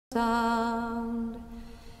sound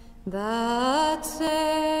that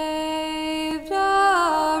saved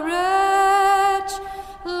a wretch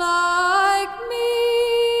like me.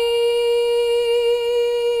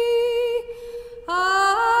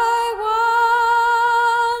 I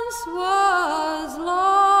once was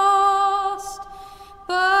lost,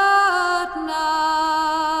 but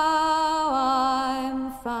now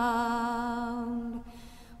I'm found.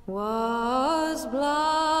 Was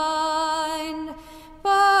blind,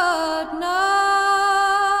 but now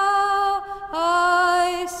I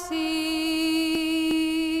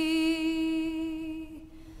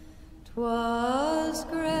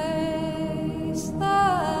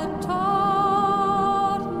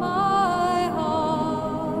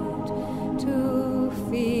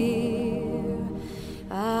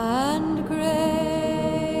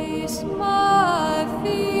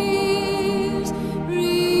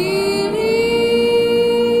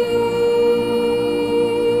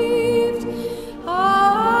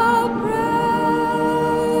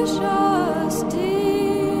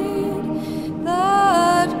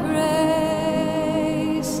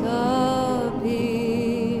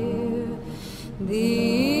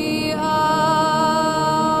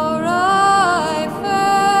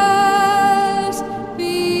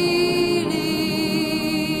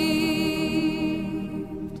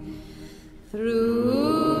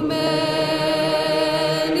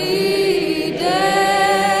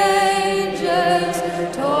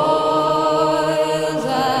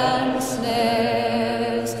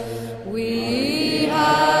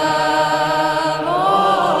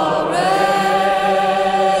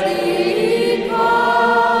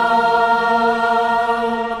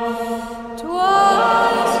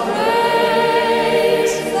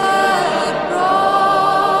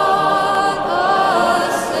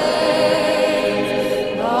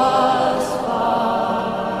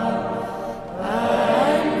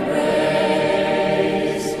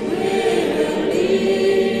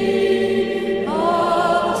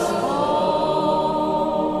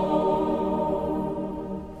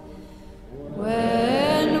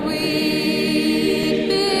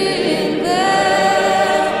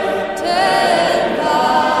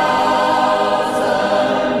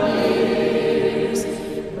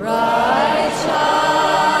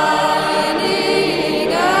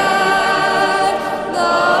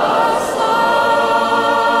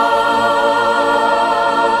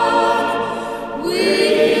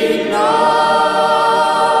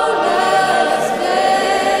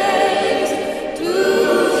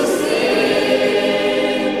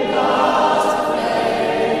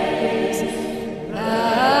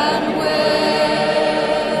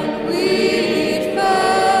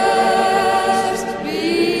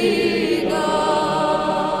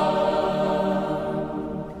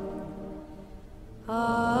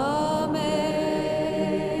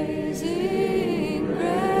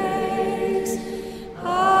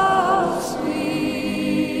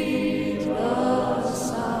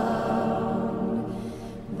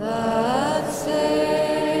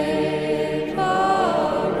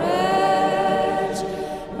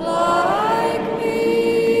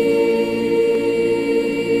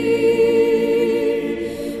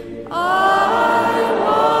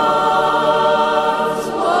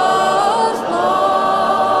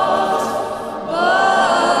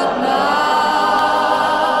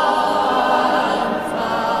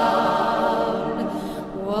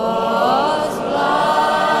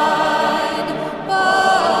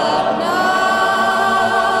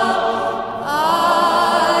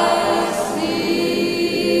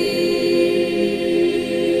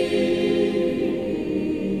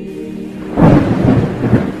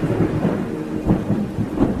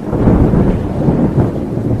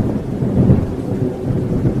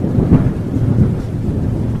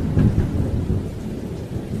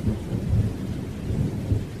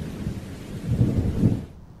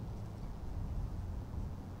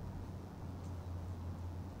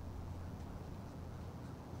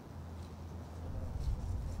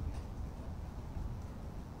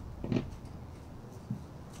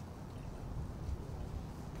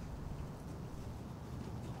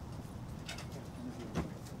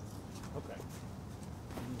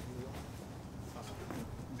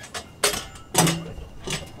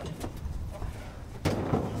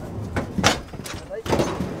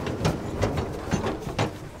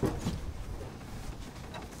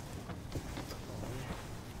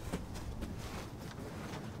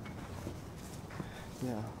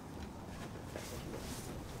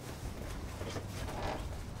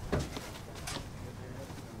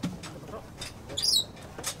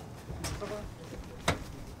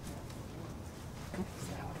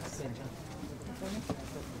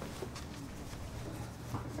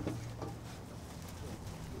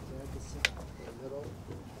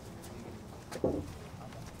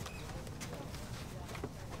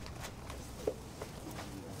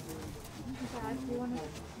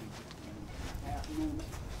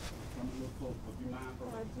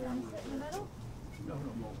You want to sit in the middle?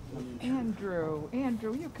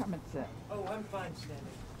 Andrew, you come and sit. Oh, I'm fine standing.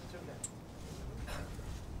 It's okay.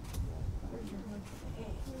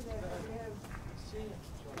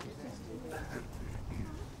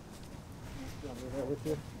 With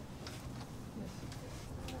you?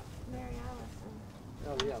 Mary Allison.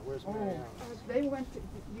 Oh yeah, where's Marianne? They went to,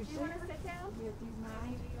 you Do you want to sit down? with these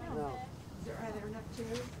nine? No. Are there enough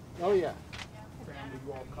chairs? Oh yeah. Family,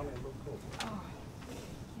 you all come and look cool. Oh.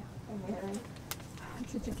 Mary,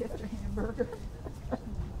 did you get your hamburger?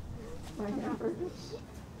 My hamburgers?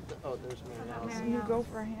 Oh, there's Marianne. So you go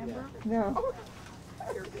for a hamburger? No. Oh.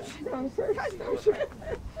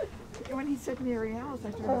 When he said Mary Alice,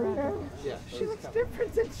 I turned around. Yeah. She looks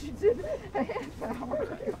different than she did a half hour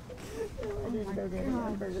ago. I didn't go get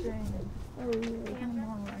hamburgers. Shame. Oh, yeah. I'm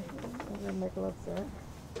all right. I'm gonna make love, sir.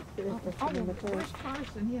 Where's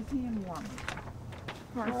Carson? He has hand warmers.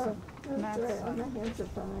 Carson. That's right. My hands are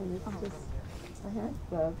fine. It's just, I had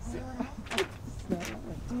gloves.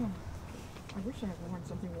 Oh, I wish I had worn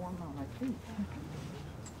something warm on my feet.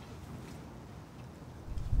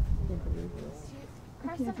 I can't believe this.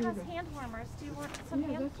 Carson has hand warmers. Do you want some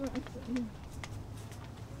hand? That's what I said. Yeah.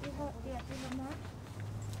 Do you have more?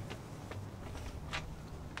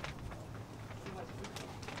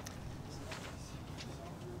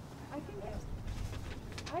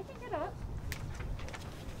 I can get up.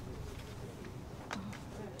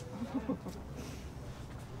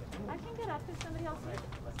 I can get up if somebody else needs it.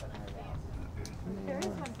 There is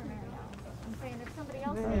one for Marianne. I'm saying if somebody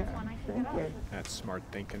else needs one, I can get up. That's smart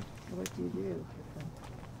thinking. What do you do?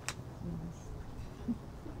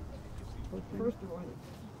 First of all,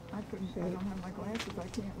 I don't have my glasses. I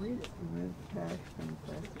can't read it. Remove trash from the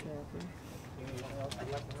plastic wrapper.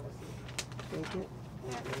 Take it.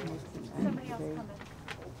 Make some Somebody else activate. coming.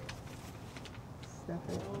 Stuff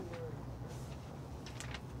it.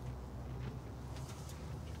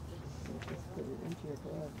 Just put it into your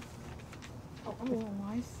gloves. Oh,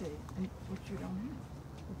 I see. And which you don't have.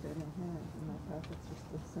 Which I don't have. And my pockets are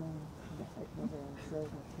still sewn. I never unsewed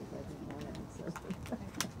them because I didn't want to unsew them.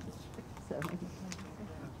 So,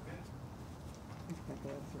 my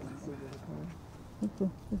gloves are unseated in the car.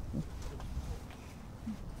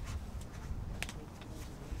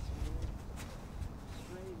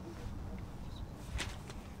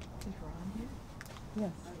 Is Ron here?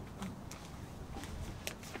 Yes.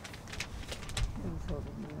 He's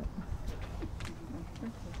holding me up.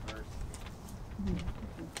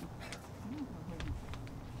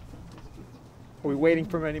 Are we waiting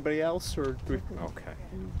for anybody else, or do we? Okay.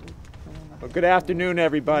 Well, good afternoon,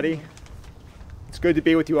 everybody. It's good to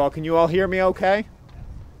be with you all. Can you all hear me okay?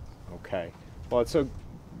 Okay. Well, it's so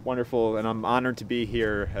wonderful, and I'm honored to be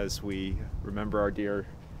here as we remember our dear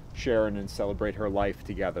Sharon and celebrate her life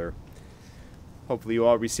together. Hopefully you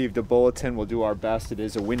all received a bulletin. We'll do our best. It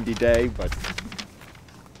is a windy day, but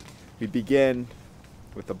we begin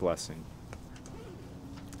with a blessing.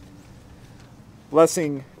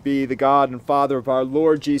 Blessing be the God and Father of our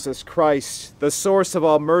Lord Jesus Christ, the source of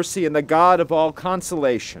all mercy and the God of all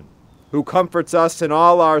consolation, who comforts us in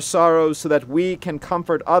all our sorrows so that we can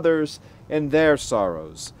comfort others in their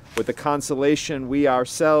sorrows with the consolation we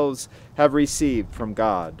ourselves have received from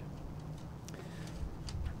God.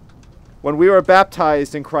 When we were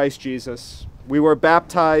baptized in Christ Jesus, we were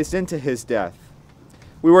baptized into his death.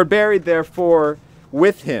 We were buried, therefore,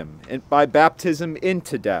 with him by baptism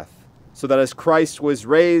into death, so that as Christ was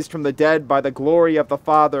raised from the dead by the glory of the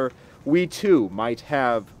Father, we too might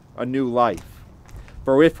have a new life.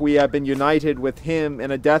 For if we have been united with him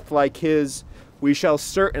in a death like his, we shall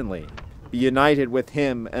certainly be united with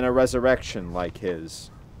him in a resurrection like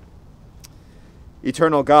his.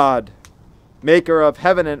 Eternal God, maker of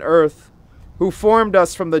heaven and earth, who formed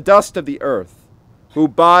us from the dust of the earth, who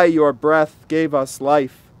by your breath gave us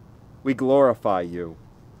life, we glorify you.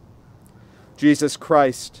 Jesus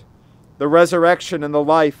Christ, the resurrection and the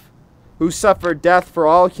life, who suffered death for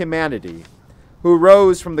all humanity, who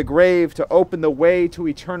rose from the grave to open the way to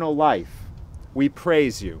eternal life, we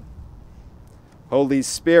praise you. Holy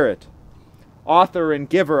Spirit, author and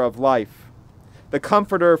giver of life, the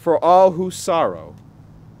comforter for all who sorrow,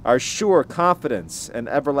 our sure confidence and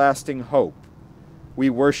everlasting hope, we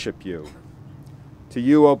worship you. To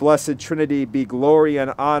you, O blessed Trinity, be glory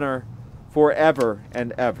and honor forever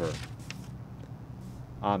and ever.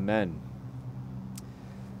 Amen.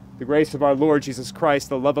 The grace of our Lord Jesus Christ,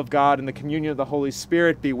 the love of God, and the communion of the Holy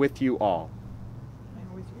Spirit be with you all.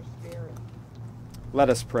 And with your spirit. Let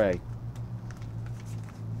us pray.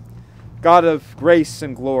 God of grace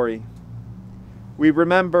and glory, we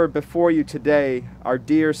remember before you today our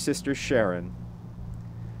dear sister Sharon.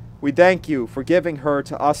 We thank you for giving her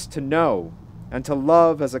to us to know and to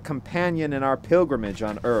love as a companion in our pilgrimage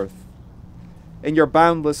on earth. In your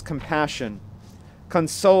boundless compassion,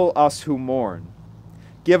 console us who mourn.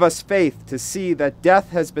 Give us faith to see that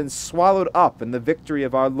death has been swallowed up in the victory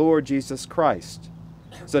of our Lord Jesus Christ,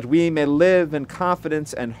 so that we may live in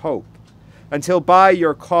confidence and hope, until by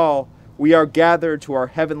your call we are gathered to our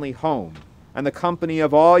heavenly home and the company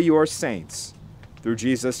of all your saints, through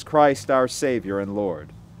Jesus Christ our Savior and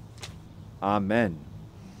Lord. Amen.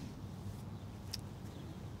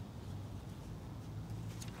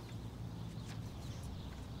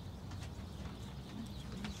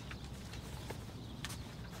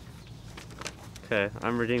 Okay,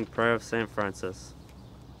 I'm reading Prayer of St. Francis.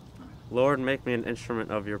 Lord, make me an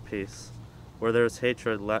instrument of your peace. Where there is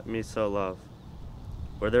hatred, let me so love.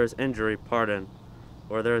 Where there is injury, pardon.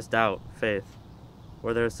 Where there is doubt, faith.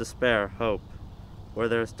 Where there is despair, hope. Where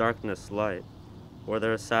there is darkness, light. Where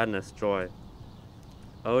there is sadness, joy.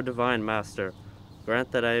 O divine Master,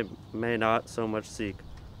 grant that I may not so much seek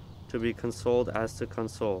to be consoled as to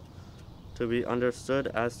console, to be understood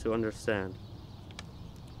as to understand,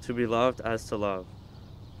 to be loved as to love.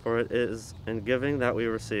 For it is in giving that we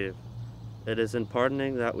receive, it is in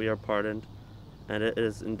pardoning that we are pardoned, and it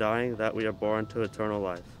is in dying that we are born to eternal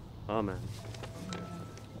life. Amen.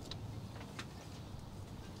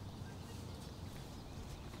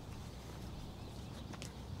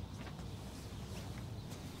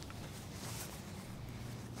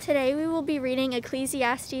 Today we will be reading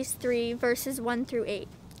Ecclesiastes 3, verses 1 through 8.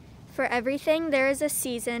 For everything there is a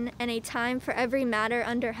season and a time for every matter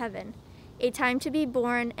under heaven, a time to be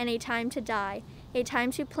born and a time to die, a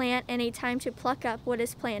time to plant and a time to pluck up what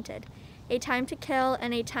is planted, a time to kill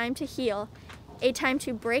and a time to heal, a time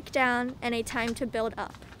to break down and a time to build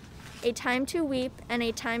up, a time to weep and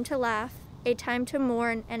a time to laugh, a time to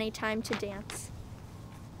mourn and a time to dance,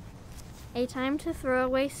 a time to throw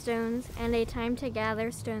away stones and a time to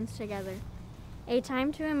gather stones together, a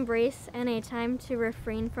time to embrace and a time to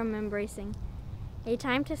refrain from embracing, a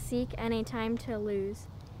time to seek and a time to lose,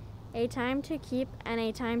 a time to keep and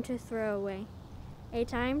a time to throw away, a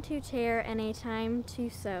time to tear and a time to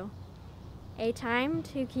sow, a time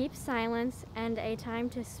to keep silence and a time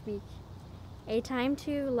to speak, a time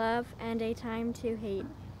to love and a time to hate,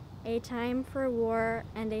 a time for war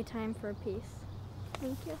and a time for peace.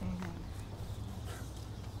 Thank you.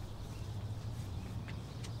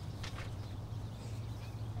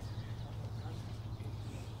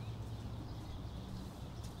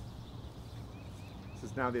 This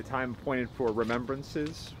is now the time appointed for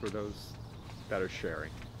remembrances for those that are sharing.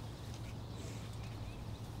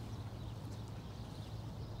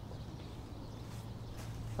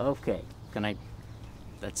 Okay,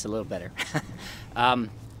 that's a little better.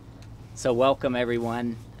 So welcome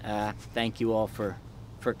everyone. Thank you all for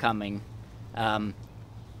coming. I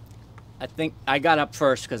think I got up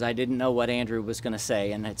first because I didn't know what Andrew was going to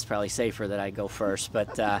say, and it's probably safer that I go first,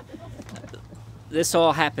 but this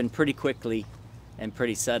all happened pretty quickly and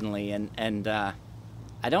pretty suddenly, and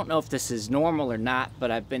I don't know if this is normal or not,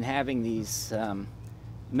 but I've been having these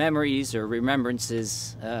memories or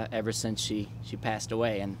remembrances ever since she passed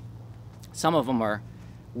away, and some of them are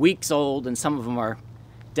weeks old and some of them are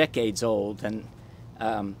decades old, and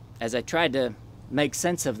as I tried to make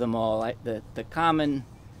sense of them all, the common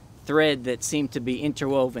thread that seemed to be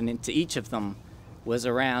interwoven into each of them was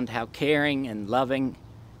around how caring and loving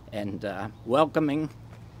and welcoming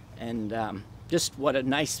and just what a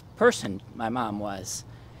nice person my mom was.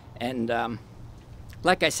 And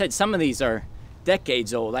like I said, some of these are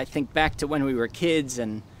decades old. I think back to when we were kids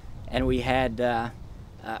and we had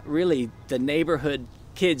really the neighborhood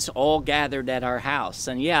kids all gathered at our house.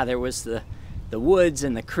 And yeah, there was the woods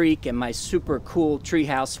and the creek and my super cool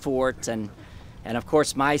treehouse fort and of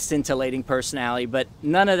course my scintillating personality, but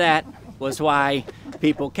none of that was why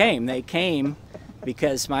people came. They came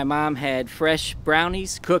because my mom had fresh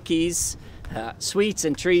brownies, cookies, sweets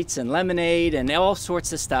and treats and lemonade and all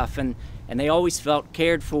sorts of stuff, and they always felt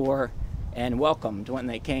cared for and welcomed when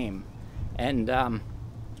they came. And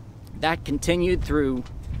that continued through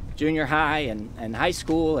junior high and high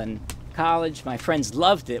school and college. My friends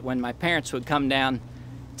loved it when my parents would come down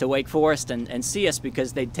to Wake Forest and see us,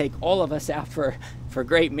 because they'd take all of us out for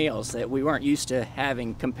great meals that we weren't used to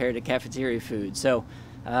having compared to cafeteria food. So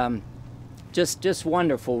just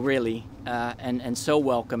wonderful, really, and so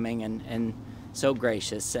welcoming and so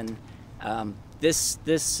gracious. And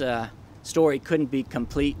this story couldn't be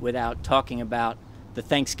complete without talking about the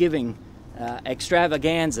Thanksgiving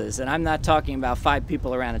extravaganzas. And I'm not talking about 5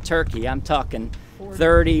 people around a turkey. I'm talking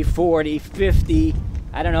 30, 40, 50.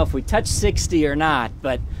 I don't know if we touched 60 or not,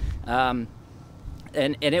 but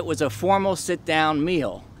and it was a formal sit-down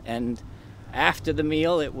meal. And after the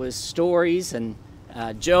meal, it was stories and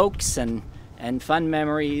jokes and fun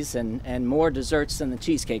memories and more desserts than the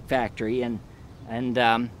Cheesecake Factory. And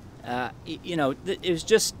you know, it was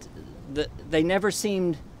just, they never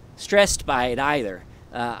seemed stressed by it either.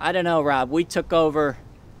 I don't know, Rob, we took over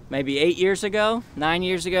maybe 9 years ago.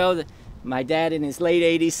 My dad in his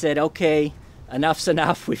late 80s said, okay, enough's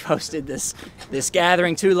enough. We've hosted this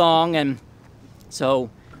gathering too long. And so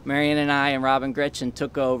Marianne and I and Rob and Gretchen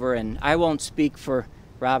took over, and I won't speak for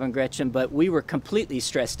Rob and Gretchen, but we were completely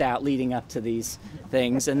stressed out leading up to these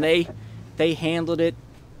things, and they handled it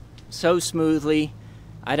so smoothly.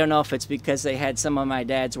 I don't know if it's because they had some of my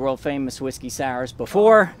dad's world-famous whiskey sours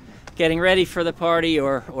before getting ready for the party,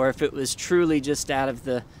 or if it was truly just out of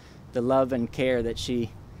the love and care that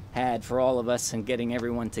she had for all of us and getting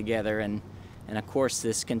everyone together. And of course,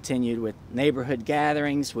 this continued with neighborhood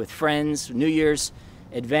gatherings, with friends, New Year's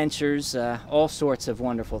adventures, all sorts of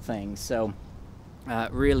wonderful things. So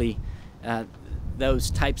really, those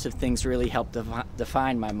types of things really helped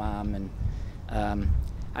define my mom. And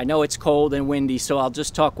I know it's cold and windy, so I'll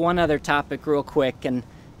just talk one other topic real quick, and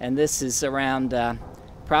this is around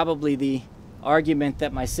probably the argument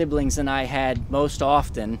that my siblings and I had most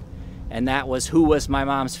often, and that was who was my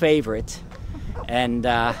mom's favorite. And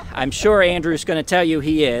I'm sure Andrew's going to tell you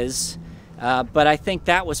he is. But I think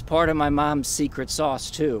that was part of my mom's secret sauce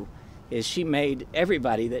too, is she made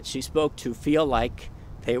everybody that she spoke to feel like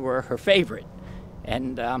they were her favorite.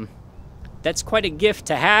 And that's quite a gift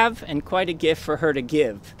to have and quite a gift for her to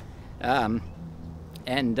give. And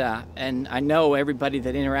I know everybody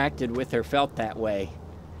that interacted with her felt that way.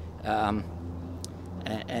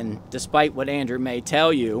 And despite what Andrew may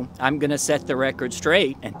tell you, I'm going to set the record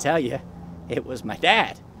straight and tell you it was my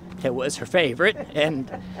dad that was her favorite.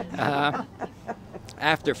 And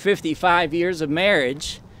after 55 years of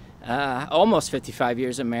marriage, almost 55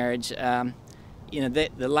 years of marriage, you know,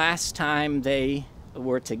 the last time they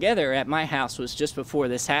were together at my house was just before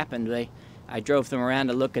this happened. I drove them around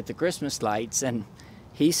to look at the Christmas lights, and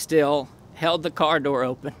he still held the car door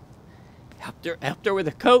open, helped her with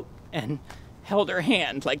a coat, and held her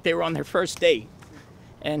hand like they were on their first date.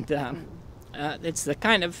 And it's the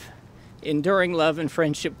kind of enduring love and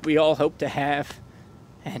friendship we all hope to have,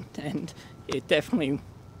 and it definitely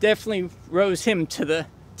rose him to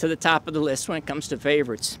the top of the list when it comes to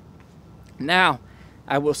favorites. Now,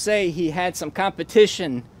 I will say he had some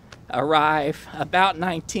competition arrive about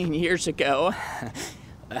 19 years ago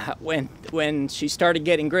when she started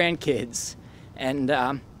getting grandkids. And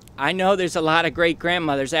I know there's a lot of great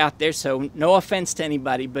grandmothers out there, so no offense to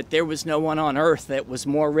anybody, but there was no one on earth that was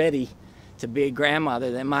more ready to be a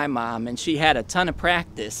grandmother than my mom, and she had a ton of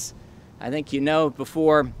practice. I think you know,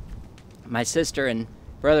 before my sister and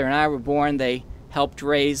brother and I were born, they helped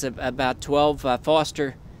raise about 12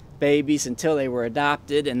 foster babies until they were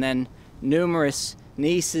adopted, and then numerous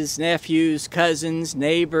nieces, nephews, cousins,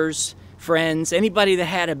 neighbors, friends, anybody that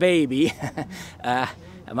had a baby,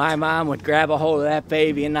 my mom would grab a hold of that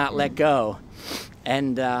baby and not let go.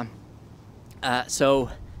 And so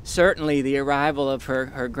certainly the arrival of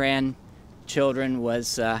her grandchildren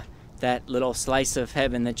was that little slice of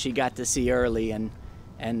heaven that she got to see early,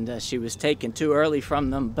 and she was taken too early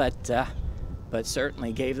from them, but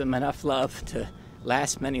certainly gave them enough love to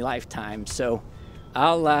last many lifetimes. So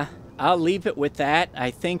I'll leave it with that.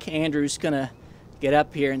 I think Andrew's gonna get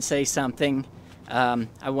up here and say something.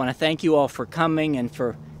 I want to thank you all for coming and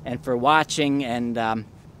for watching,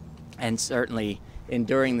 and certainly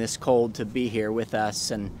enduring this cold to be here with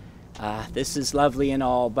us. And this is lovely and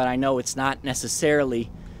all, but I know it's not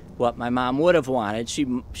necessarily what my mom would have wanted.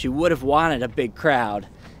 She would have wanted a big crowd,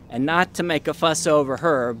 and not to make a fuss over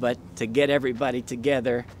her, but to get everybody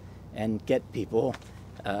together and get people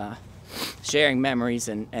sharing memories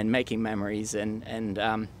and making memories. And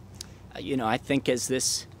you know, I think as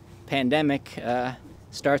this pandemic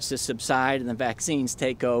starts to subside and the vaccines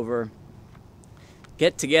take over,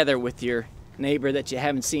 get together with your neighbor that you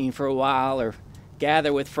haven't seen for a while, or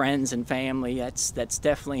gather with friends and family. That's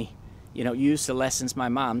definitely, you know, use the lessons my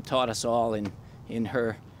mom taught us all in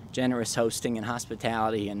her generous hosting and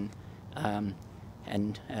hospitality. And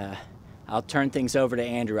I'll turn things over to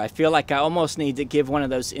Andrew. I feel like I almost need to give one of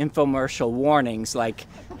those infomercial warnings, like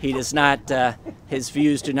he does not, his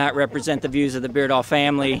views do not represent the views of the Beardall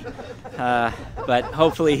family, but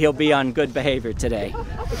hopefully he'll be on good behavior today.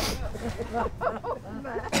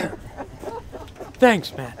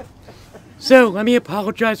 Thanks, Matt. So, let me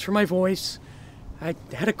apologize for my voice. I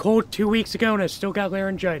had a cold 2 weeks ago and I still got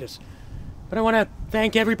laryngitis. But I want to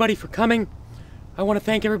thank everybody for coming. I want to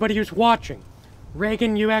thank everybody who's watching.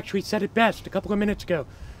 Reagan, you actually said it best a couple of minutes ago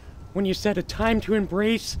when you said a time to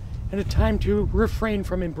embrace and a time to refrain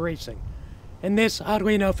from embracing. And this,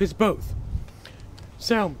 oddly enough, is both.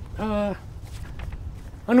 So,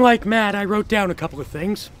 unlike Matt, I wrote down a couple of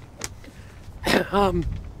things.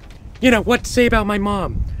 What to say about my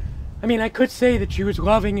mom. I mean, I could say that she was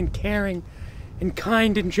loving and caring and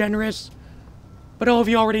kind and generous, but all of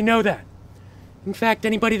you already know that. In fact,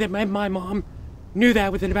 anybody that met my mom knew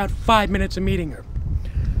that within about 5 minutes of meeting her.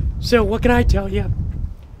 So what can I tell you?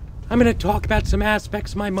 I'm going to talk about some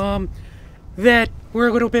aspects of my mom that were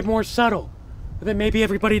a little bit more subtle, that maybe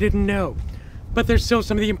everybody didn't know, but they're still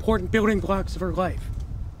some of the important building blocks of her life.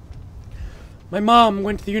 My mom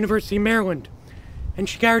went to the University of Maryland, and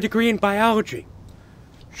she got her degree in biology.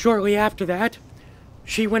 Shortly after that,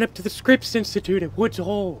 she went up to the Scripps Institute at Woods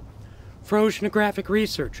Hole for oceanographic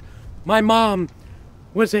research. My mom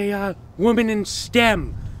was a woman in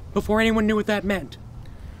STEM before anyone knew what that meant.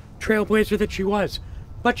 Trailblazer that she was.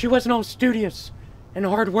 But she wasn't all studious and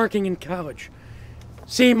hardworking in college.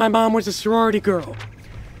 See, my mom was a sorority girl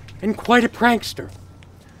and quite a prankster.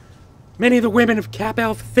 Many of the women of Kappa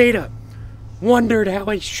Alpha Theta wondered how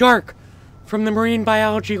a shark from the marine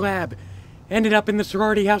biology lab ended up in the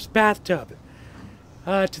sorority house bathtub.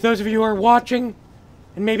 To those of you who are watching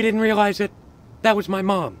and maybe didn't realize it, that was my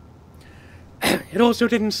mom. It also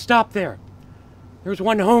didn't stop there. There was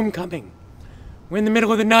one homecoming when in the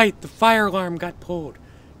middle of the night the fire alarm got pulled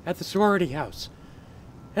at the sorority house.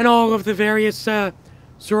 And all of the various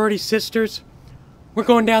sorority sisters were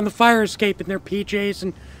going down the fire escape in their PJs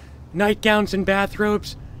and nightgowns and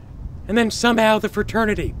bathrobes. And then somehow the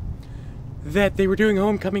fraternity that they were doing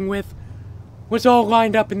homecoming with was all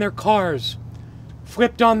lined up in their cars,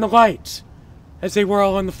 flipped on the lights as they were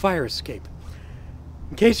all on the fire escape.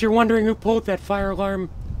 In case you're wondering who pulled that fire alarm,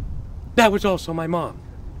 that was also my mom.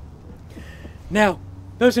 Now,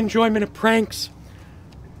 those enjoyment of pranks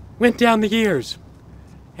went down the years,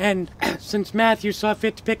 and since Matthew saw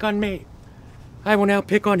fit to pick on me, I will now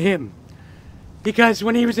pick on him. Because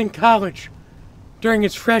when he was in college, during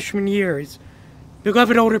his freshman year, his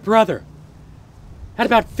beloved older brother had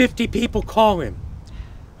about 50 people call him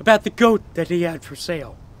about the goat that he had for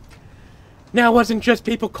sale. Now, it wasn't just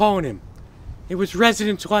people calling him. It was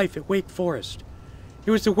Residence Life at Wake Forest.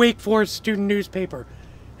 It was the Wake Forest student newspaper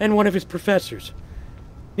and one of his professors.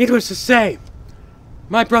 Needless to say,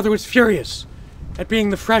 my brother was furious at being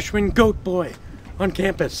the freshman goat boy on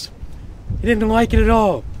campus. He didn't like it at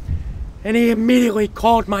all, and he immediately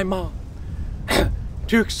called my mom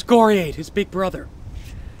to excoriate his big brother.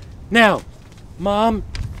 Now, Mom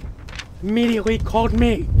immediately called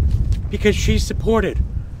me because she supported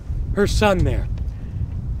her son there.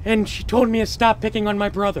 And she told me to stop picking on my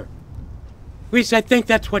brother. At least I think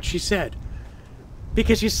that's what she said.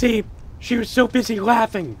 Because you see, she was so busy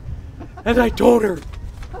laughing as I told her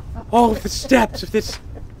all of the steps of this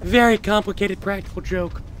very complicated practical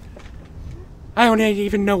joke. I don't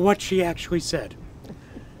even know what she actually said.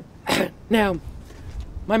 Now,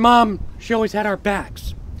 my mom, she always had our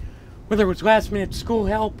backs. Whether it was last-minute school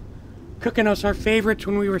help, cooking us our favorites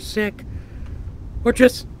when we were sick, or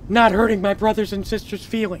just not hurting my brothers and sisters'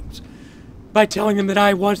 feelings by telling them that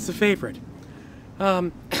I was the favorite.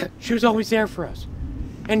 She was always there for us,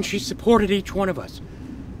 and she supported each one of us.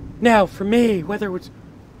 Now, for me, whether it was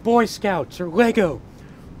Boy Scouts or Lego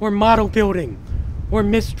or model building or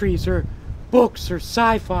mysteries or books or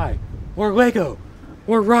sci-fi or Lego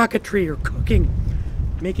or rocketry or cooking,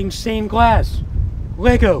 making stained glass,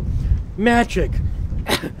 Lego, magic,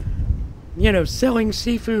 selling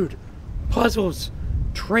seafood, puzzles,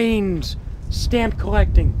 trains, stamp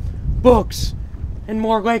collecting, books, and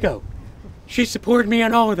more Lego. She supported me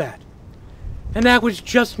on all of that. And that was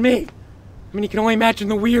just me. I mean, you can only imagine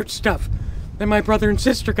the weird stuff that my brother and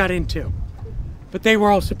sister got into. But they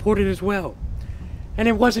were all supported as well. And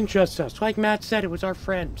it wasn't just us. Like Matt said, it was our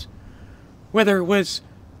friends. Whether it was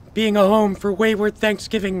being a home for wayward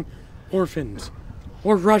Thanksgiving orphans,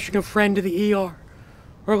 or rushing a friend to the ER,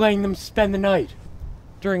 or letting them spend the night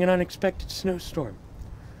during an unexpected snowstorm.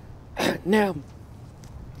 Now,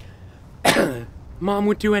 Mom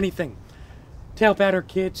would do anything to help out her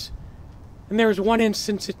kids. And there was one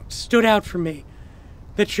instance that stood out for me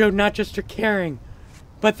that showed not just her caring,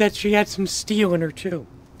 but that she had some steel in her too.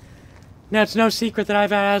 Now, it's no secret that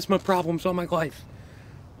I've had asthma problems all my life.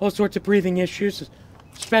 All sorts of breathing issues,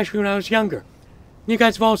 especially when I was younger. You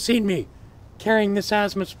guys have all seen me carrying this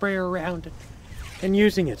asthma sprayer around and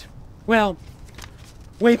using it. Well,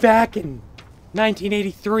 way back in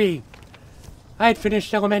 1983, I had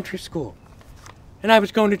finished elementary school, and I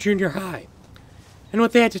was going to junior high. And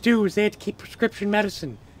what they had to do was they had to keep prescription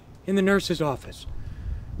medicine in the nurse's office.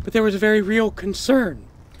 But there was a very real concern,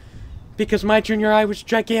 because my junior high was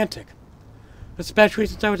gigantic, especially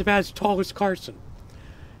since I was about as tall as Carson.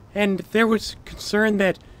 And there was concern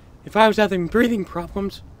that if I was having breathing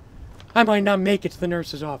problems, I might not make it to the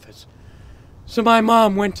nurse's office. So my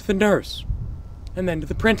mom went to the nurse, and then to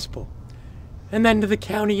the principal, and then to the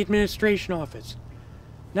county administration office.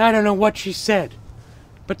 Now I don't know what she said,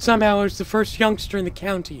 but somehow I was the first youngster in the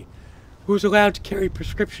county who was allowed to carry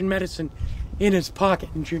prescription medicine in his pocket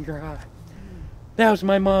in junior high. That was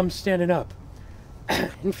my mom standing up.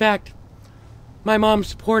 In fact, my mom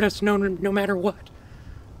supported us no matter what.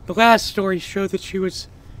 The last story showed that she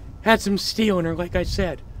had some steel in her, like I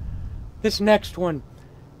said. This next one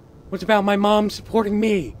was about my mom supporting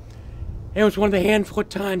me. It was one of the handful of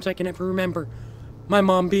times I can ever remember my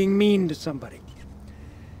mom being mean to somebody.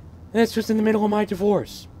 And this was in the middle of my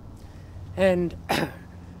divorce. And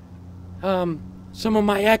some of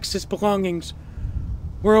my ex's belongings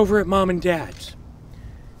were over at Mom and Dad's.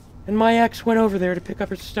 And my ex went over there to pick up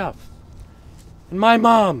her stuff. And my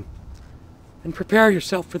mom, and prepare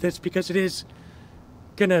yourself for this because it is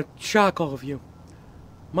gonna shock all of you,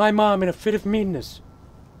 my mom, in a fit of meanness,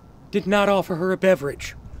 did not offer her a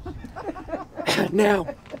beverage. Now,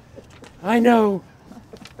 I know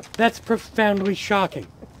that's profoundly shocking,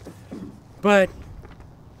 but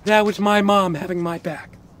that was my mom having my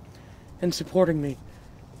back and supporting me.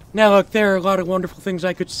 Now look, there are a lot of wonderful things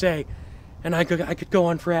I could say, and I could go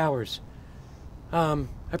on for hours.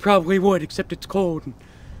 I probably would, except it's cold and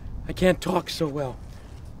I can't talk so well.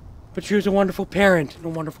 But she was a wonderful parent and a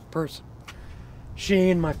wonderful person. She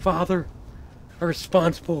and my father are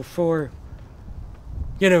responsible for,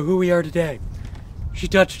 who we are today. She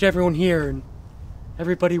touched everyone here and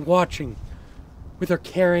everybody watching with her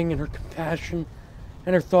caring and her compassion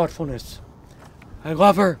and her thoughtfulness. I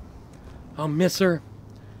love her, I'll miss her,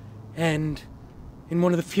 and in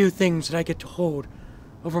one of the few things that I get to hold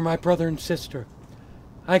over my brother and sister,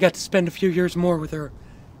 I got to spend a few years more with her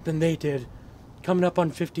than they did, coming up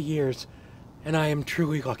on 50 years, and I am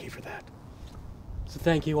truly lucky for that. So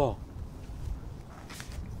thank you all.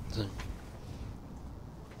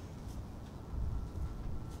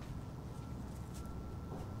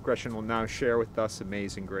 Gretchen will now share with us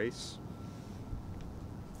Amazing Grace.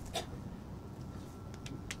 I'm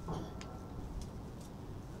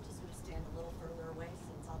just going to stand a little further away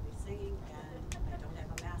since I'll be singing and I don't have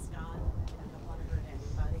a mask on and I don't want to hurt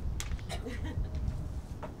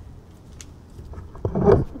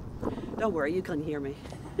anybody. Don't worry, you can hear me.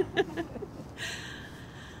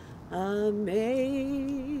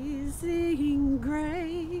 Amazing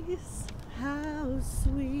grace, how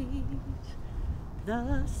sweet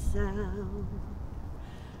the sound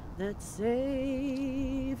that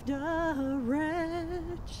saved a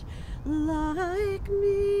wretch like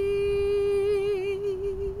me.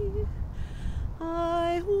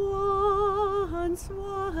 I once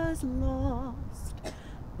was lost,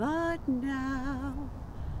 but now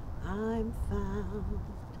I'm found.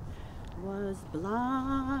 Was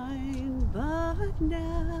blind, but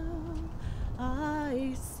now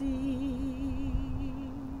I see.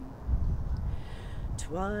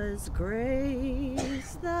 'Twas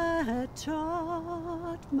grace that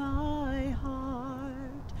taught my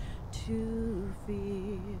heart to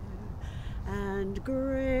fear, and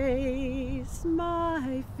grace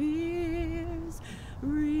my fears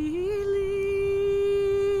relieved.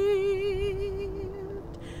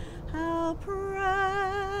 How precious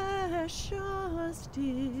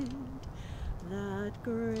did that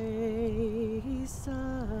grace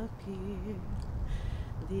appear,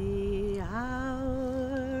 the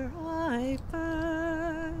hour I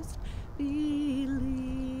first believed.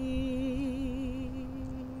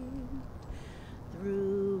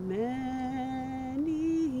 Through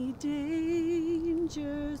many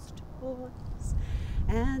dangers, toils,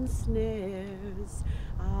 and snares,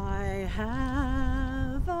 I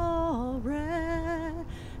have already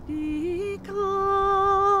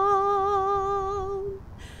come.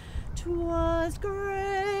 'Twas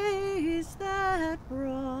grace that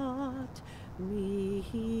brought me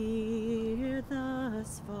here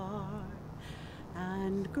thus far,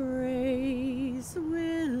 and grace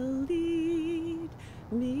will lead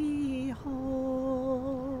me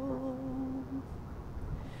home.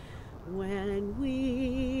 When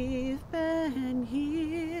we've been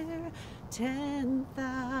here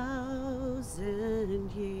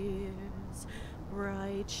 10,000 years,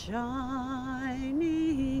 bright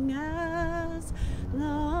shining as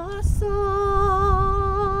the sun,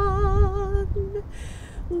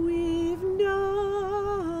 we've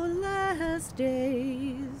no less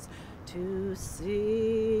days to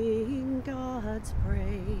sing God's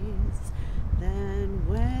praise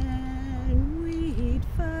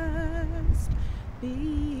must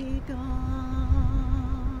be gone.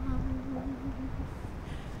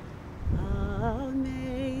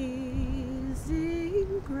 Amazing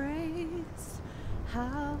grace,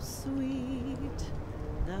 how sweet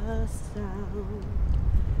the sound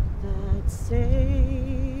that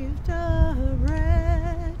saved a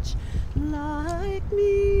wretch like me.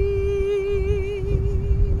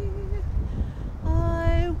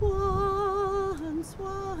 I once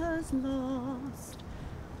was lost,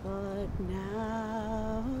 but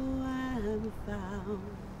now am found.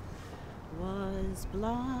 Was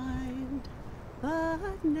blind,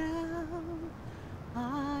 but now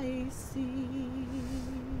I see.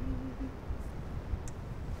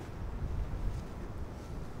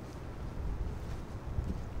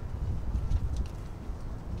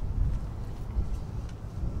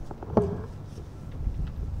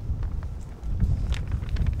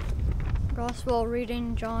 Gospel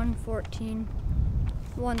reading, John 14,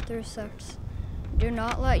 1-6. Do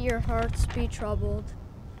not let your hearts be troubled.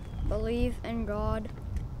 Believe in God,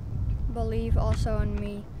 believe also in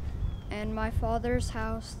me. In my Father's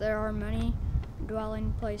house there are many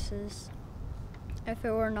dwelling places. If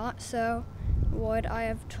it were not so, would I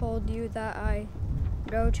have told you that I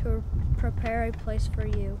go to prepare a place for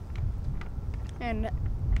you? And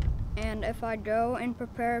if I go and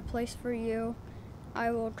prepare a place for you,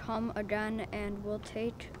 I will come again and will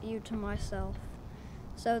take you to myself,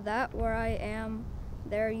 so that where I am,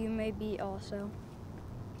 there you may be also.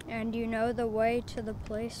 And you know the way to the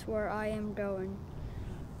place where I am going.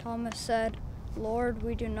 Thomas said, Lord,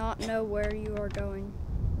 we do not know where you are going.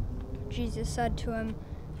 Jesus said to him,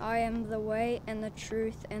 I am the way and the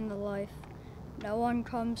truth and the life. No one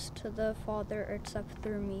comes to the Father except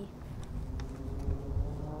through me.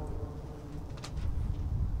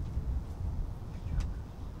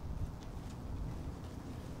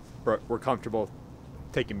 We're comfortable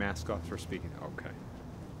taking masks off for speaking. Okay.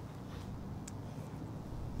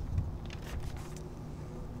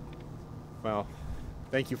 Well,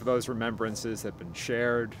 thank you for those remembrances that have been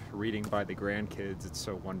shared, reading by the grandkids. It's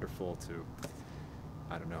so wonderful to,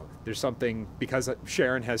 I don't know, there's something, because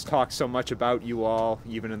Sharon has talked so much about you all,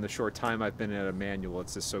 even in the short time I've been at Emmanuel,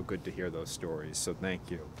 it's just so good to hear those stories, so thank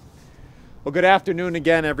you. Well, good afternoon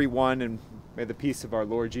again, everyone, and may the peace of our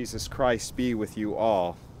Lord Jesus Christ be with you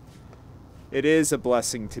all. It is a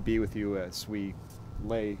blessing to be with you as we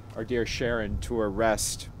lay our dear Sharon to her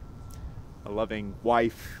rest, a loving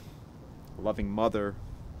wife, a loving mother,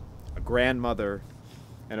 a grandmother,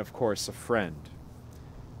 and of course a friend.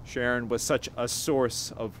 Sharon was such a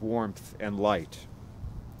source of warmth and light.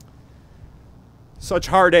 Such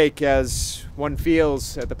heartache as one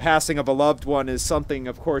feels at the passing of a loved one is something,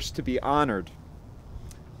 of course, to be honored.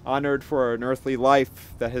 Honored for an earthly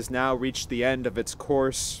life that has now reached the end of its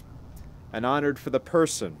course, and honored for the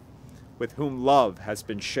person with whom love has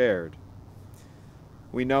been shared.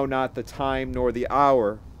 We know not the time nor the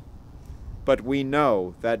hour, but we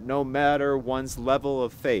know that no matter one's level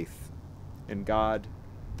of faith in God,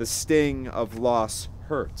 the sting of loss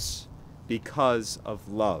hurts because of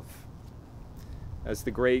love. As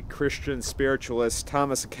the great Christian spiritualist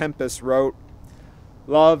Thomas à Kempis wrote,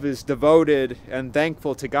 love is devoted and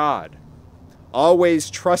thankful to God, always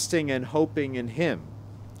trusting and hoping in Him,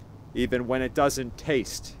 even when it doesn't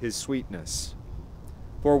taste His sweetness.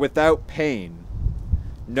 For without pain,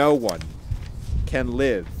 no one can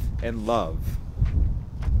live and love.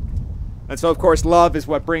 And so, of course, love is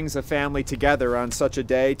what brings a family together on such a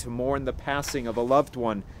day to mourn the passing of a loved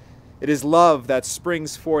one. It is love that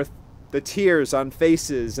springs forth the tears on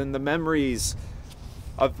faces and the memories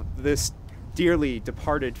of this dearly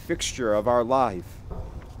departed fixture of our life.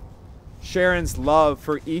 Sharon's love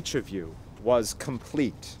for each of you was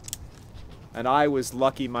complete, and I was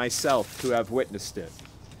lucky myself to have witnessed it.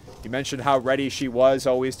 You mentioned how ready she was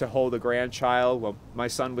always to hold a grandchild. Well, my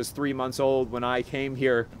son was 3 months old when I came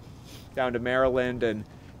here down to Maryland, and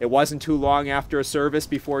it wasn't too long after a service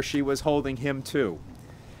before she was holding him too.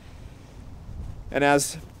 And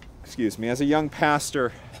as a young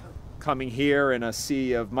pastor coming here in a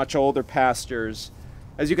sea of much older pastors,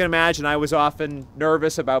 as you can imagine, I was often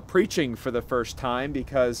nervous about preaching for the first time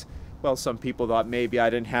because, well, some people thought maybe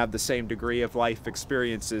I didn't have the same degree of life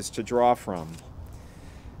experiences to draw from.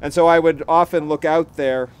 And so I would often look out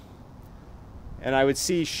there and I would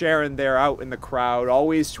see Sharon there out in the crowd,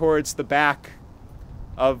 always towards the back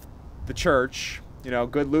of the church. You know,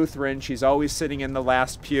 good Lutheran, she's always sitting in the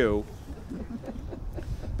last pew.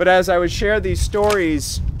 But as I would share these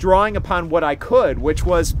stories, drawing upon what I could, which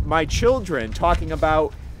was my children talking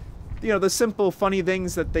about, you know, the simple funny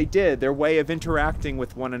things that they did, their way of interacting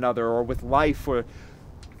with one another or with life, or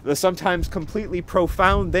the sometimes completely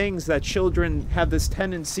profound things that children have this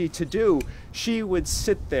tendency to do, she would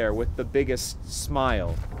sit there with the biggest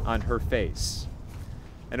smile on her face.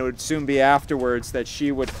 And it would soon be afterwards that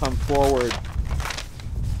she would come forward.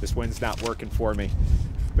 This wind's not working for me.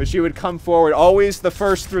 But she would come forward, always the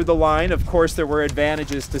first through the line. Of course, there were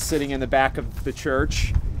advantages to sitting in the back of the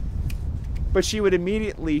church. But she would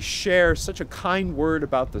immediately share such a kind word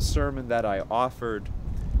about the sermon that I offered.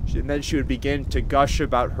 And then she would begin to gush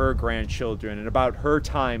about her grandchildren and about her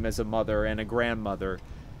time as a mother and a grandmother,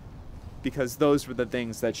 because those were the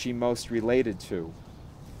things that she most related to.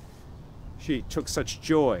 She took such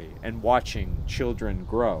joy in watching children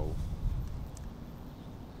grow.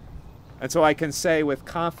 And so I can say with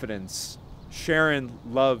confidence, Sharon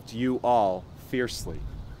loved you all fiercely.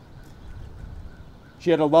 She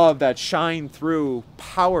had a love that shined through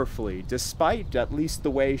powerfully, despite at least the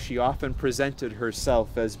way she often presented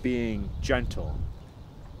herself as being gentle.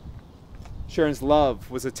 Sharon's love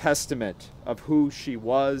was a testament of who she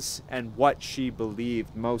was and what she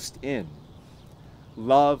believed most in.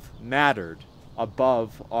 Love mattered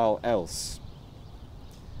above all else.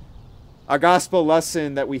 Our gospel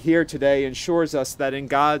lesson that we hear today ensures us that in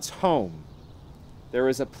God's home, there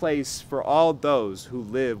is a place for all those who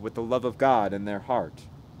live with the love of God in their heart.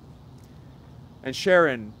 And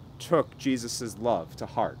Sharon took Jesus' love to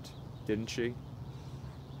heart, didn't she?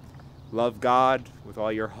 Love God with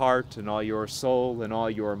all your heart and all your soul and all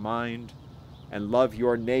your mind, and love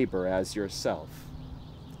your neighbor as yourself.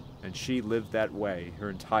 And she lived that way her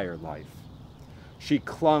entire life. She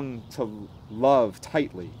clung to love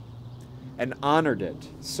tightly and honored it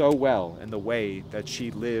so well in the way that she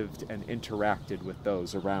lived and interacted with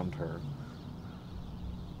those around her.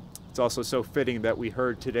 It's also so fitting that we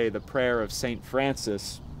heard today the prayer of St.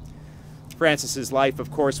 Francis. Francis's life, of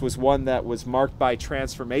course, was one that was marked by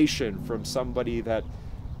transformation from somebody that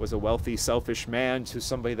was a wealthy, selfish man to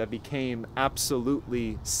somebody that became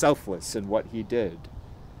absolutely selfless in what he did.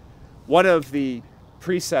 One of the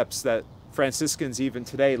precepts that Franciscans even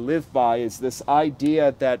today live by is this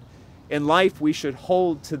idea that in life we should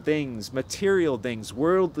hold to things, material things,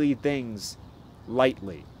 worldly things,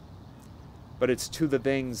 lightly. But it's to the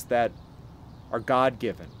things that are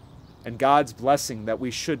God-given and God's blessing that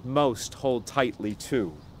we should most hold tightly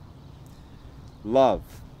to. Love,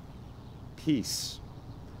 peace,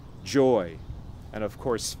 joy, and of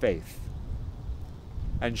course faith.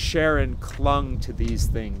 And Sharon clung to these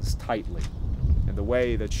things tightly in the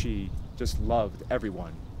way that she just loved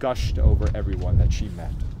everyone, gushed over everyone that she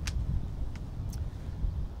met.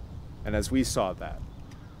 And as we saw that,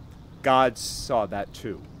 God saw that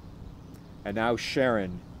too. And now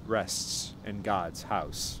Sharon rests in God's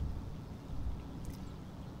house.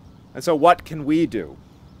 And so what can we do?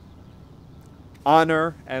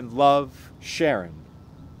 Honor and love Sharon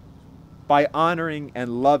by honoring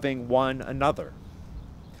and loving one another.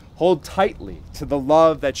 Hold tightly to the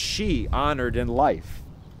love that she honored in life.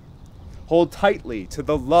 Hold tightly to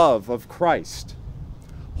the love of Christ.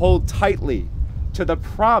 Hold tightly to the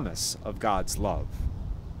promise of God's love.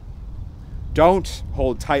 Don't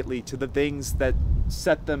hold tightly to the things that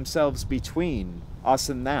set themselves between us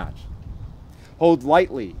and that. Hold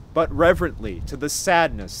lightly but reverently to the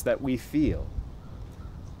sadness that we feel.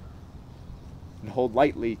 And hold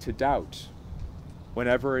lightly to doubt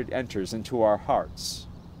whenever it enters into our hearts.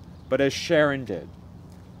 But as Sharon did,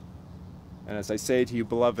 and as I say to you,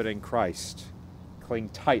 beloved in Christ, cling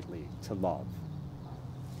tightly to love.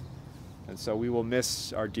 And so we will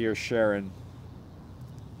miss our dear Sharon,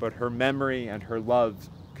 but her memory and her love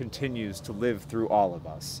continues to live through all of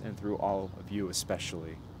us and through all of you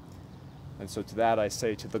especially. And so to that I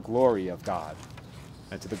say, to the glory of God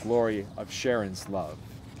and to the glory of Sharon's love,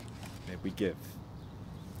 may we give.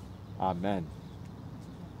 Amen.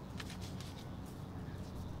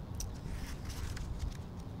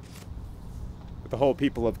 With the whole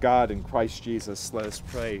people of God in Christ Jesus, let us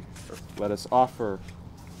pray, or let us offer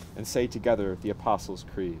and say together the Apostles'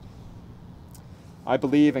 Creed. I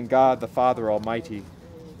believe in God the Father Almighty,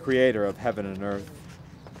 creator of heaven and earth.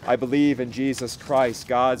 I believe in Jesus Christ,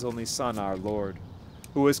 God's only Son, our Lord,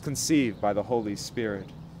 who was conceived by the Holy Spirit,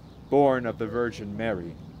 born of the Virgin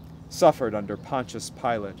Mary, suffered under Pontius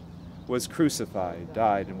Pilate, was crucified,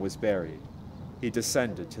 died, and was buried. He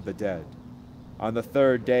descended to the dead. On the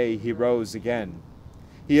third day he rose again.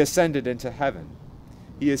 He ascended into heaven.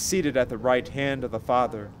 He is seated at the right hand of the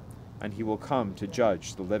Father, and he will come to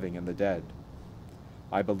judge the living and the dead.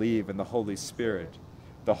 I believe in the Holy Spirit,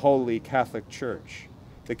 the holy Catholic Church,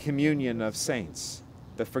 the communion of saints,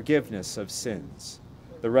 the forgiveness of sins,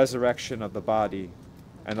 the resurrection of the body,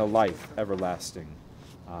 and a life everlasting.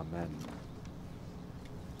 Amen.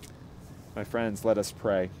 My friends, let us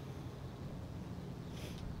pray.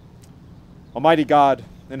 Almighty God,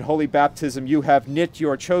 in holy baptism you have knit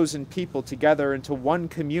your chosen people together into one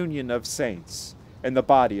communion of saints in the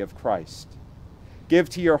body of Christ. Give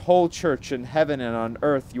to your whole church in heaven and on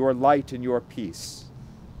earth your light and your peace.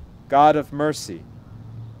 God of mercy,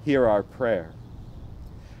 hear our prayer.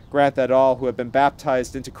 Grant that all who have been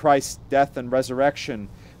baptized into Christ's death and resurrection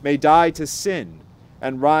may die to sin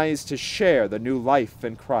and rise to share the new life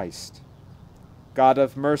in Christ. God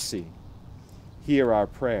of mercy, hear our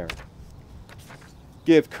prayer.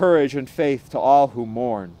 Give courage and faith to all who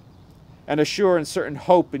mourn, and assure and certain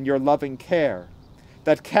hope in your loving care,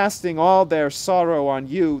 that casting all their sorrow on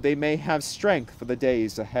you, they may have strength for the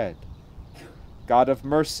days ahead. God of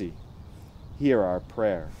mercy, hear our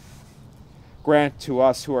prayer. Grant to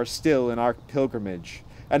us who are still in our pilgrimage,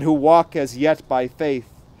 and who walk as yet by faith,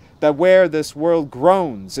 that where this world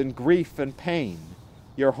groans in grief and pain,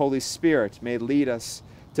 your Holy Spirit may lead us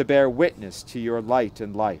to bear witness to your light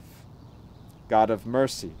and life. God of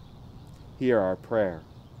mercy, hear our prayer.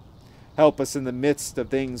 Help us in the midst of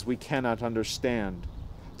things we cannot understand,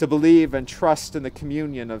 to believe and trust in the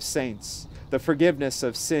communion of saints, the forgiveness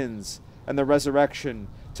of sins, and the resurrection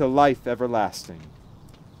to life everlasting.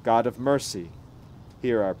 God of mercy,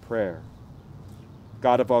 hear our prayer.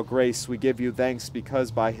 God of all grace, we give you thanks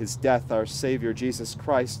because by his death our Savior Jesus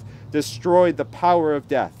Christ destroyed the power of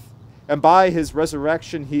death, and by his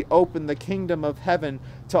resurrection he opened the kingdom of heaven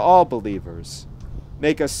to all believers.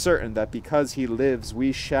 Make us certain that because he lives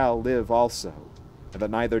we shall live also, and that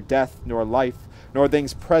neither death nor life, nor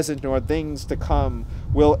things present nor things to come,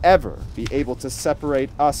 will ever be able to separate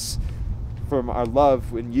us from our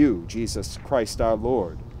love in you, Jesus Christ our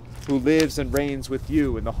Lord, who lives and reigns with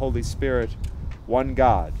you in the Holy Spirit, one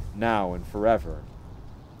God, now and forever.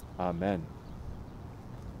 Amen.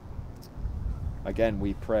 Again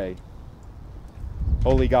we pray.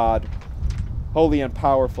 Holy God, holy and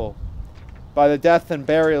powerful, by the death and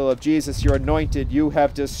burial of Jesus, your anointed, you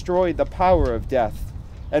have destroyed the power of death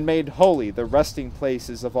and made holy the resting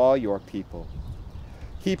places of all your people.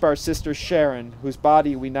 Keep our sister Sharon, whose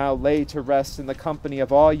body we now lay to rest in the company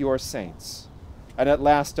of all your saints. And at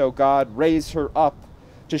last, O God, raise her up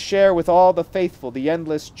to share with all the faithful the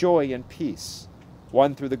endless joy and peace,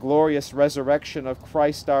 won through the glorious resurrection of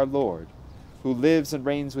Christ our Lord, who lives and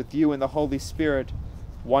reigns with you in the Holy Spirit,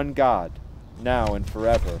 one God, now and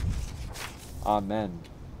forever. Amen.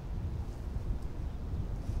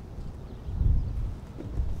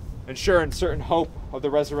 And sure and certain hope of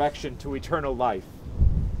the resurrection to eternal life,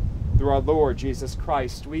 through our Lord Jesus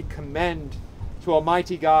Christ, we commend to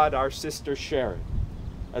Almighty God our sister Sharon,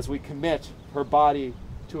 as we commit her body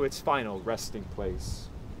to its final resting place.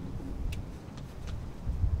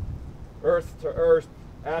 Earth to earth,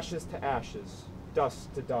 ashes to ashes,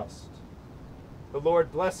 dust to dust. The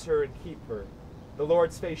Lord bless her and keep her. The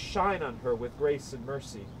Lord's face shine on her with grace and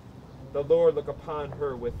mercy. The Lord look upon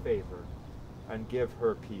her with favor and give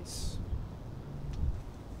her peace.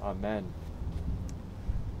 Amen.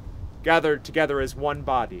 Gathered together as one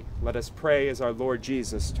body, let us pray as our Lord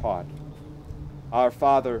Jesus taught. Our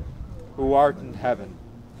Father, who art in heaven,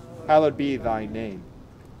 hallowed be thy name.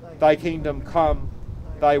 Thy kingdom come,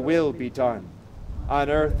 thy will be done, on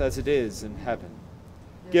earth as it is in heaven.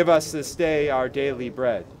 Give us this day our daily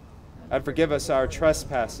bread, and forgive us our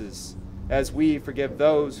trespasses, as we forgive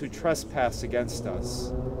those who trespass against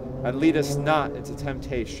us. And lead us not into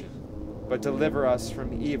temptation, but deliver us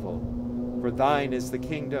from evil. For thine is the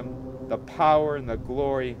kingdom, the power, and the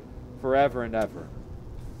glory, forever and ever.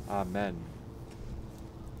 Amen.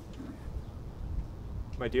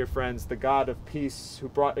 My dear friends, the God of peace, who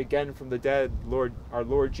brought again from the dead our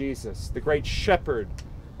Lord Jesus, the great shepherd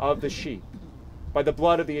of the sheep, by the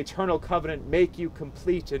blood of the eternal covenant, make you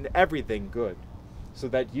complete in everything good, so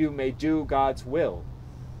that you may do God's will,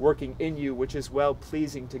 working in you which is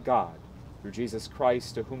well-pleasing to God, through Jesus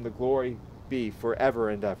Christ, to whom the glory be forever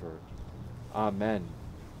and ever. Amen.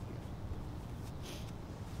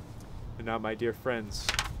 And now, my dear friends,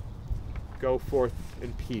 go forth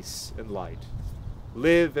in peace and light.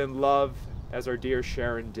 Live and love as our dear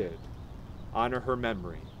Sharon did. Honor her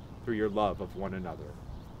memory through your love of one another.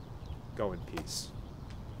 Go in peace.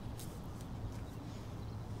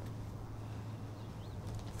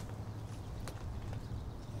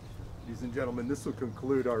 Ladies and gentlemen, this will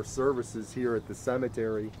conclude our services here at the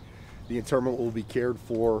cemetery. The interment will be cared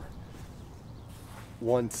for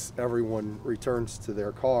once everyone returns to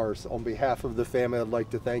their cars. On behalf of the family, I'd like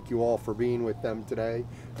to thank you all for being with them today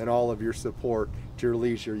and all of your support. To your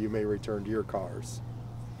leisure, you may return to your cars.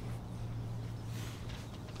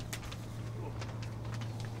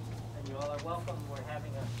 And you all are welcome. We're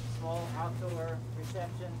having a small outdoor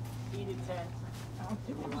reception, heated tent. If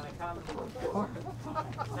you want to come,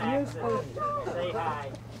 snacks and say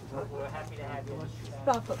hi. We're happy to have you.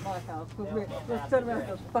 Stop at my house. We'll sit around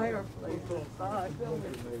the fireplace inside.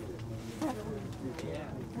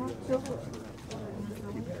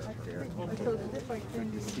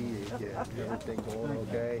 Good to see you again. Everything going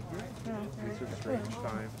okay? These are strange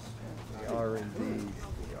times. They are indeed.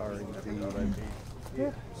 They are indeed.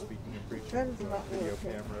 Speaking and preaching video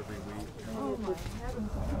camera every week. Oh my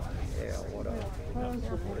heavens. Yeah, what up?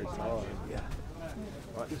 Praise God. Yeah.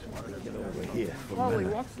 I just wanted to get over here for a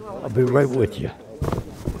minute. I'll be right with you.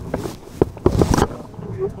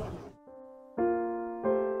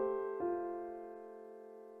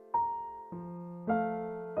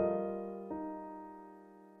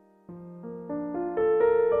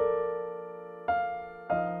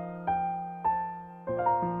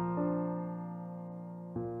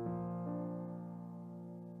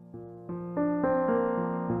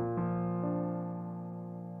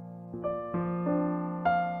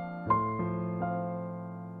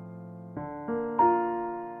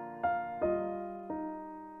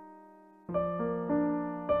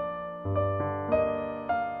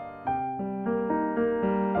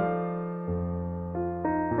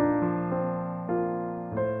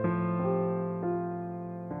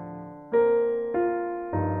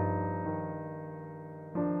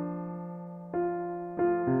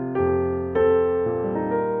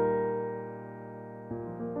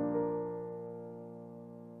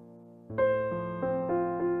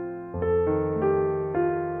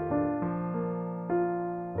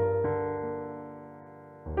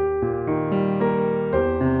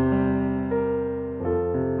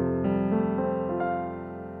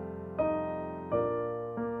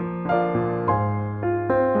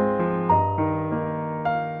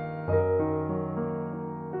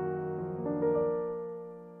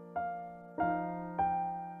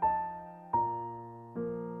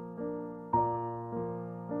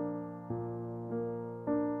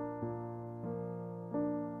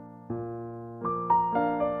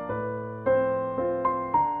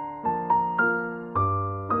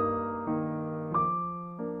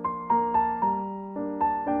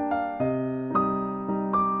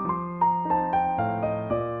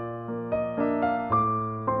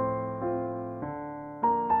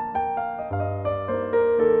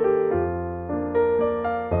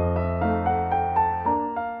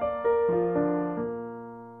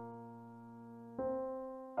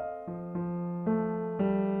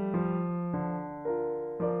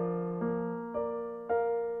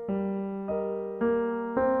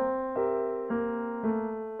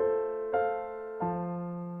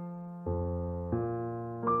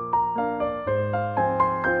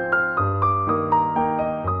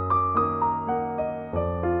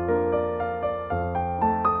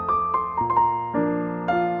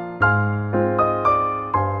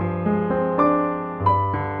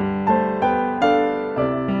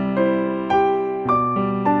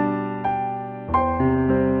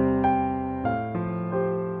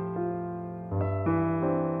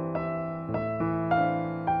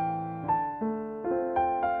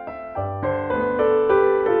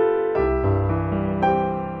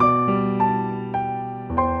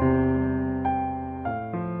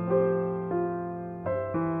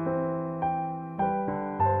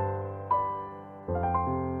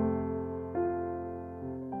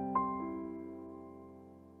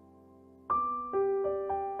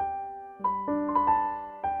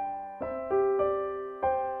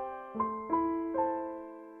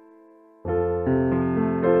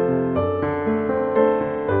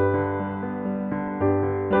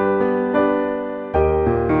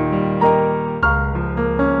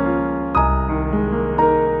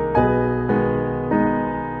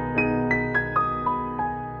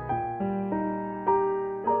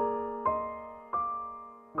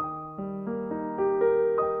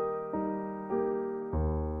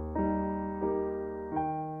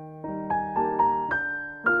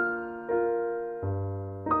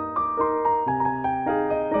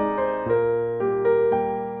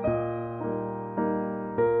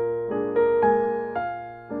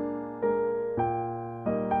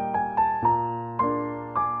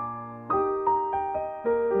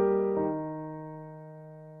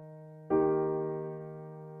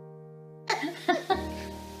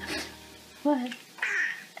 What?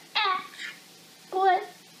 What?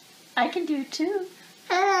 I can do it too.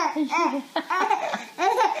 I'm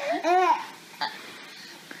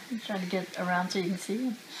trying to get around so you can see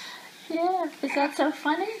him. Yeah, is that so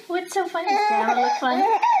funny? What's so funny? Does Grandma look funny?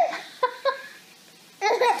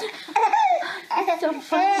 It's so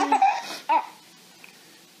funny.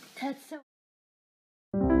 That's so...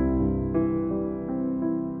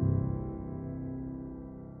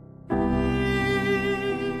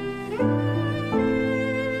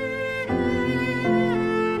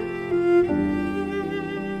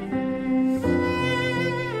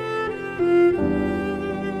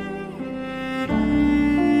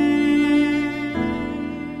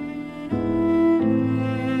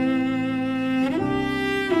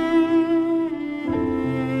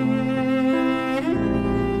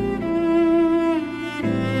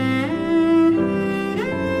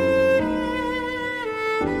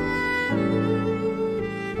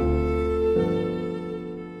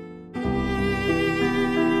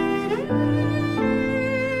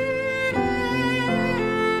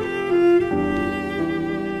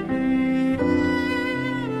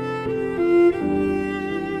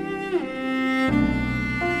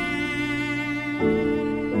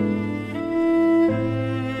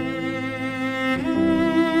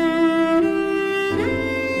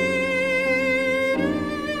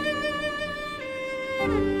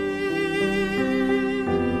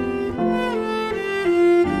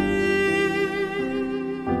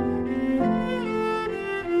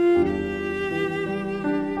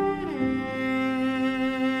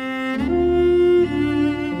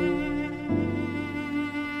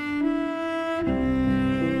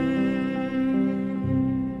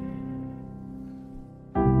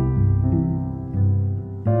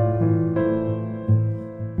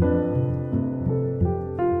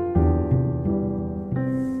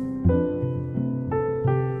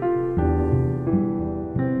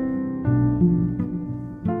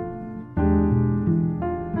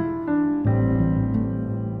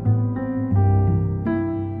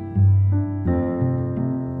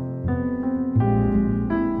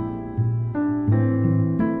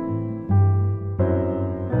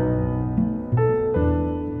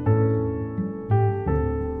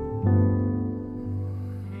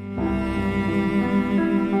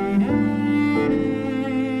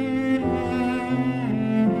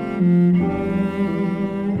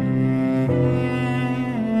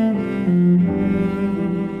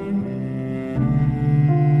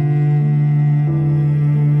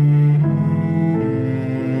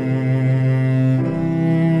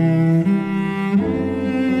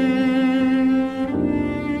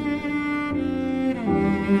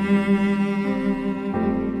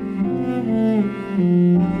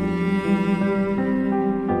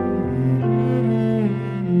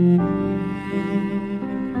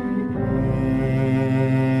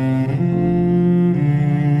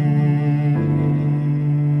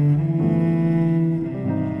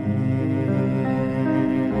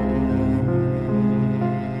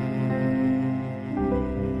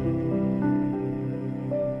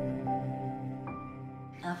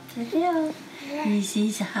 the hill. He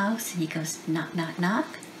sees a house and he goes knock, knock,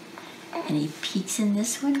 knock. And he peeks in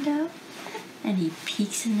this window and he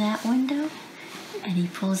peeks in that window and he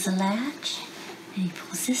pulls a latch and he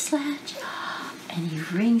pulls this latch and he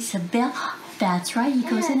rings a bell. That's right, he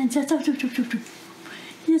goes in and says, oh,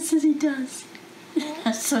 yes, he does.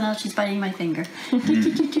 So now she's biting my finger.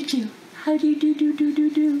 How do you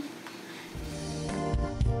do?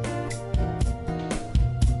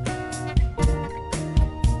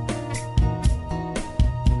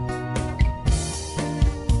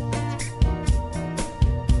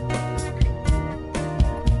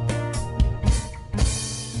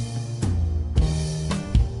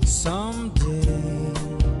 Someday,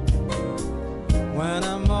 when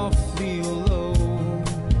I'm awfully alone,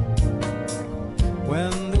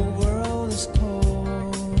 when the world is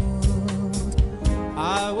cold,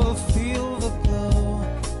 I will feel the glow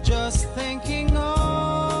just thinking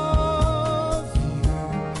of you,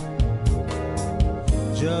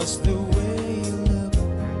 just the way you look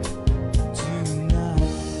tonight.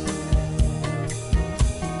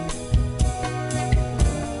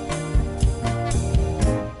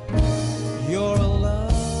 You're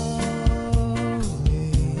lovely,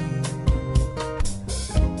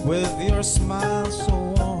 with your smile so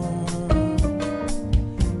warm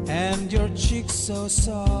and your cheeks so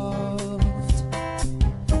soft.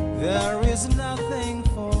 There is nothing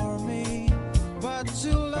for me but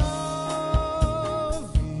to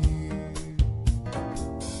love you,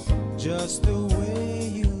 just the way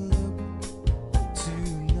you look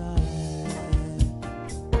tonight.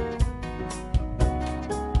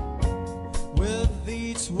 With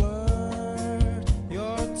each word,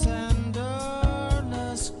 your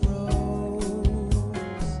tenderness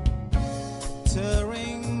grows,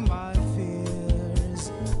 tearing my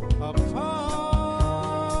fears apart.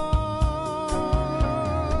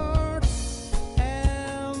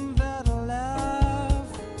 And that laugh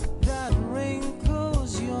that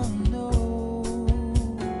wrinkles your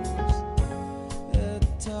nose, it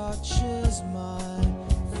touches my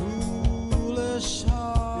foolish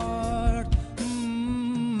heart.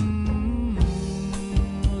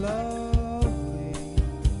 Lovely,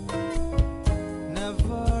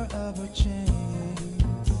 never ever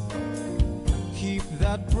change. Keep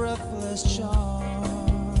that breathless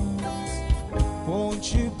charm.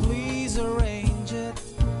 Won't you please arrange it?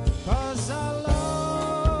 'Cause I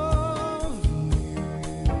love you,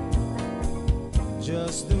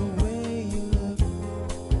 just the way you look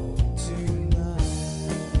tonight.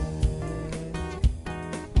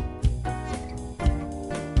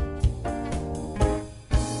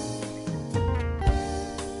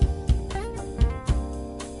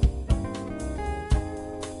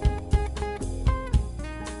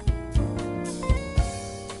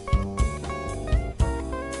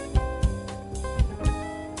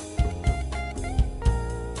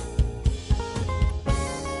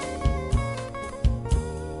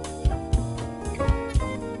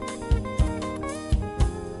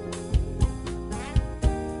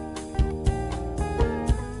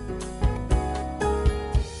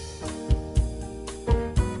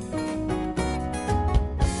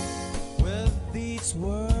 With each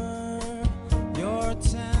word, your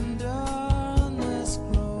tenderness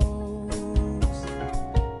grows,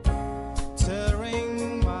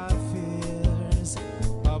 tearing my fears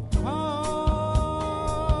apart.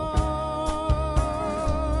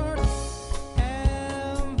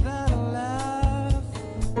 And that laugh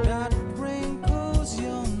that wrinkles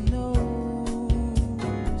your nose,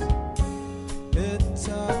 it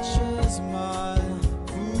touches my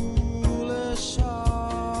foolish heart.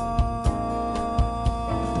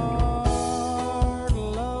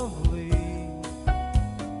 Lovely,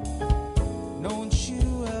 don't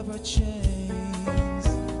you ever change.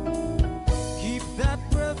 Keep that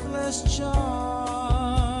breathless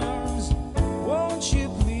charms. Won't you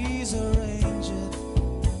please arrange it?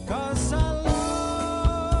 'Cause I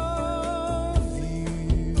love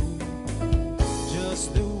you,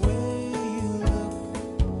 just the way you look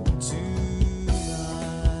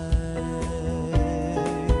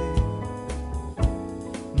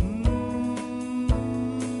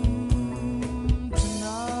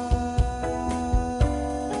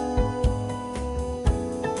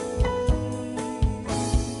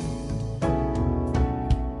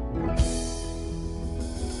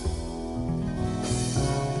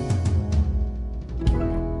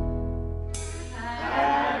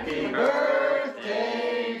Happy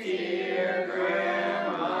birthday, dear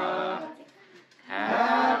Grandma.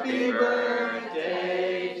 Happy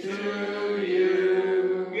birthday to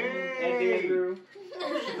you. And Andrew.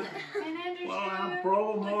 Well, I'll blow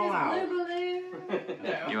them all out.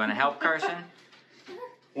 You want to help, Carson?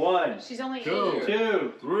 1. She's only 2. 8.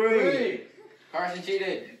 2. 3. Carson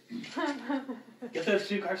cheated. Get those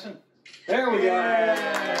 2, Carson. There we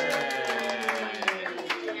go.